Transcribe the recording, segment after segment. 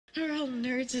Are all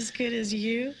nerds as good as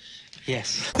you?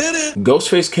 Yes.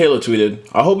 Ghostface Kayla tweeted,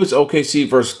 I hope it's OKC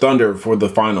versus Thunder for the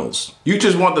finals. You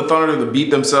just want the Thunder to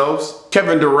beat themselves?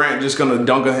 Kevin Durant just gonna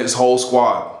dunk on his whole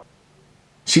squad.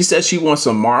 She said she wants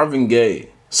some Marvin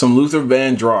Gaye, some Luther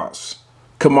Vandross.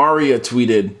 Kamaria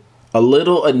tweeted, a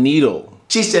little a needle.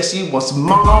 She said she wants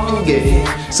Marvin Gaye,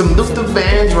 some Luther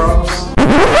Vandross.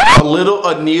 A little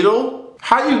a needle?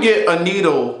 How you get a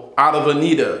needle out of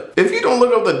Anita? If you don't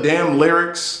look up the damn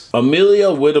lyrics. Amelia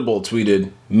Wittable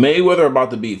tweeted, Mayweather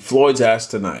about to beat Floyd's ass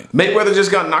tonight. Mayweather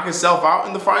just gonna knock himself out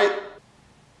in the fight?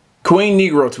 Queen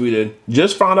Negro tweeted,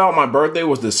 just found out my birthday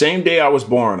was the same day I was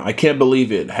born. I can't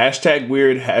believe it. Hashtag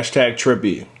weird, hashtag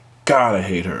trippy. God, I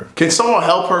hate her. Can someone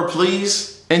help her,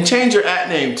 please? And change your @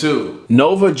 name too.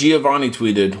 Nova Giovanni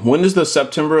tweeted, when is the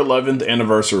September 11th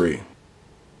anniversary?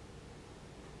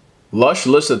 Lush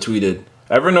Lissa tweeted,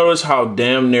 ever notice how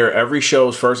damn near every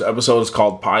show's first episode is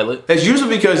called pilot? It's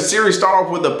usually because series start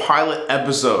off with a pilot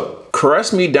episode.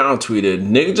 Caress Me Down tweeted,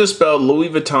 nigga just spelled Louis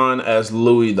Vuitton as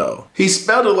Louis though. He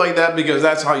spelled it like that because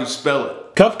that's how you spell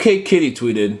it. Cupcake Kitty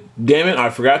tweeted, damn it, I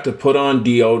forgot to put on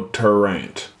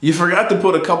deodorant. You forgot to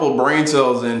put a couple brain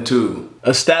cells in too.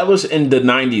 Established in the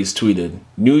 90s tweeted,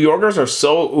 New Yorkers are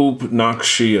so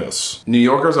obnoxious. New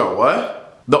Yorkers are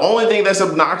what? The only thing that's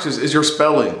obnoxious is your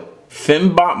spelling.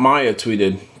 Fimbot Maya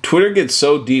tweeted, Twitter gets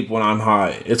so deep when I'm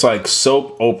high. It's like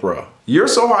soap opera. You're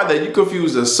so high that you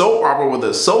confuse a soap opera with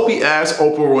a soapy ass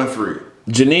Oprah Winfrey.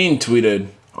 Janine tweeted,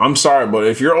 I'm sorry, but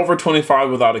if you're over 25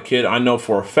 without a kid, I know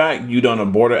for a fact you done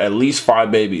aborted at least 5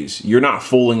 babies. You're not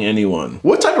fooling anyone.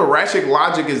 What type of ratchet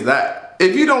logic is that?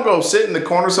 If you don't go sit in the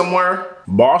corner somewhere.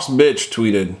 Boss Bitch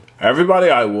tweeted, everybody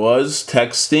I was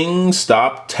texting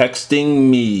stopped texting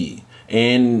me.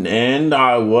 And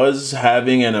I was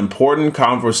having an important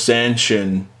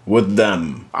conversation with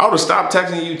them. I would have stopped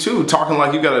texting you too, talking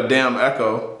like you got a damn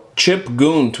echo. Chip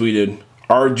Goon tweeted,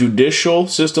 our judicial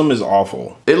system is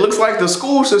awful. It looks like the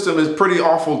school system is pretty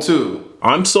awful too.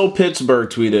 I'm So Pittsburgh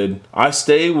tweeted, I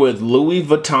stay with Louis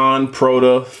Vuitton,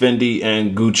 Prada, Fendi,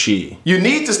 and Gucci. You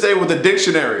need to stay with the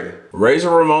dictionary. Razor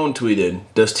Ramon tweeted,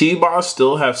 does T-Boss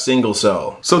still have single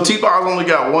cell? So T-Boss only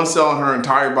got 1 cell in her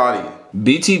entire body.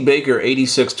 BT Baker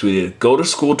 86 tweeted, go to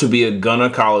school to be a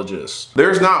gynecologist.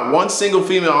 There's not one single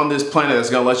female on this planet that's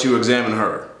gonna let you examine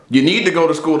her. You need to go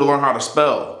to school to learn how to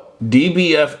spell.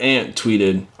 DBF Ant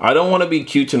tweeted, I don't want to be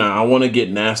cute tonight, I want to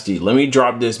get nasty. Let me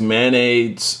drop this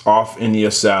mayonnaise off in your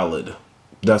salad.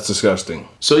 That's disgusting.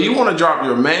 So you want to drop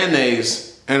your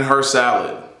mayonnaise in her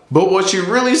salad. But what you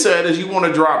really said is you want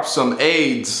to drop some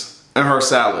AIDS in her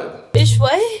salad. Bitch,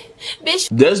 what?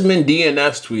 Bitch. Desmond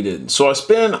DNS tweeted, so I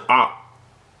spent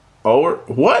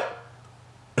what?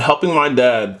 Helping my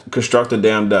dad construct a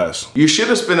damn desk. You should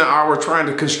have spent an hour trying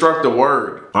to construct a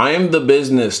word. I am the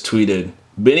business tweeted,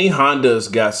 Benny Honda's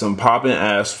got some poppin'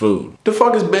 ass food. The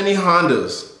fuck is Benny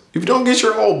Honda's? If you don't get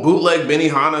your old bootleg Benny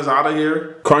Honda's out of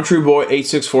here. Country Boy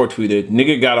 864 tweeted,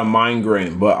 nigga got a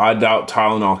migraine, but I doubt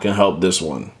Tylenol can help this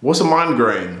one. What's a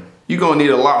migraine? You gonna need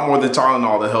a lot more than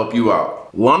Tylenol to help you out.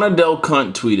 Lana Del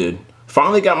Cunt tweeted,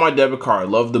 finally got my debit card,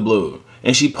 love the blue.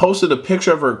 And she posted a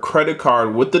picture of her credit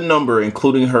card with the number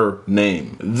including her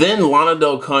name. Then Lana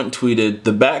Del Cunt tweeted,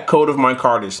 the back code of my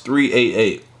card is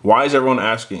 388. Why is everyone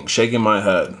asking? Shaking my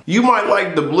head. You might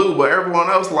like the blue, but everyone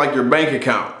else like your bank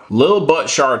account. Lil Butt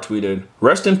Shar tweeted,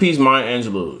 rest in peace Maya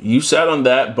Angelou. You sat on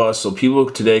that bus so people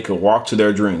today could walk to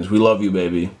their dreams. We love you,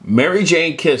 baby. Mary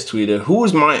Jane Kiss tweeted, who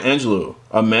is Maya Angelou?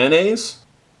 A mayonnaise?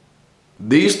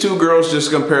 These two girls just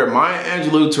compared Maya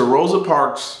Angelou to Rosa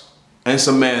Parks and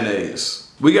some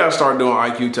mayonnaise. We gotta start doing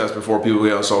IQ tests before people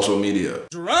get on social media.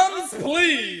 Drums,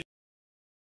 please.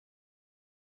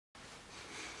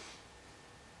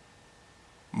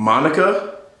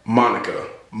 Monica?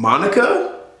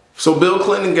 So Bill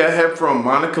Clinton got help from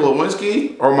Monica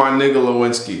Lewinsky or my nigga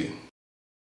Lewinsky?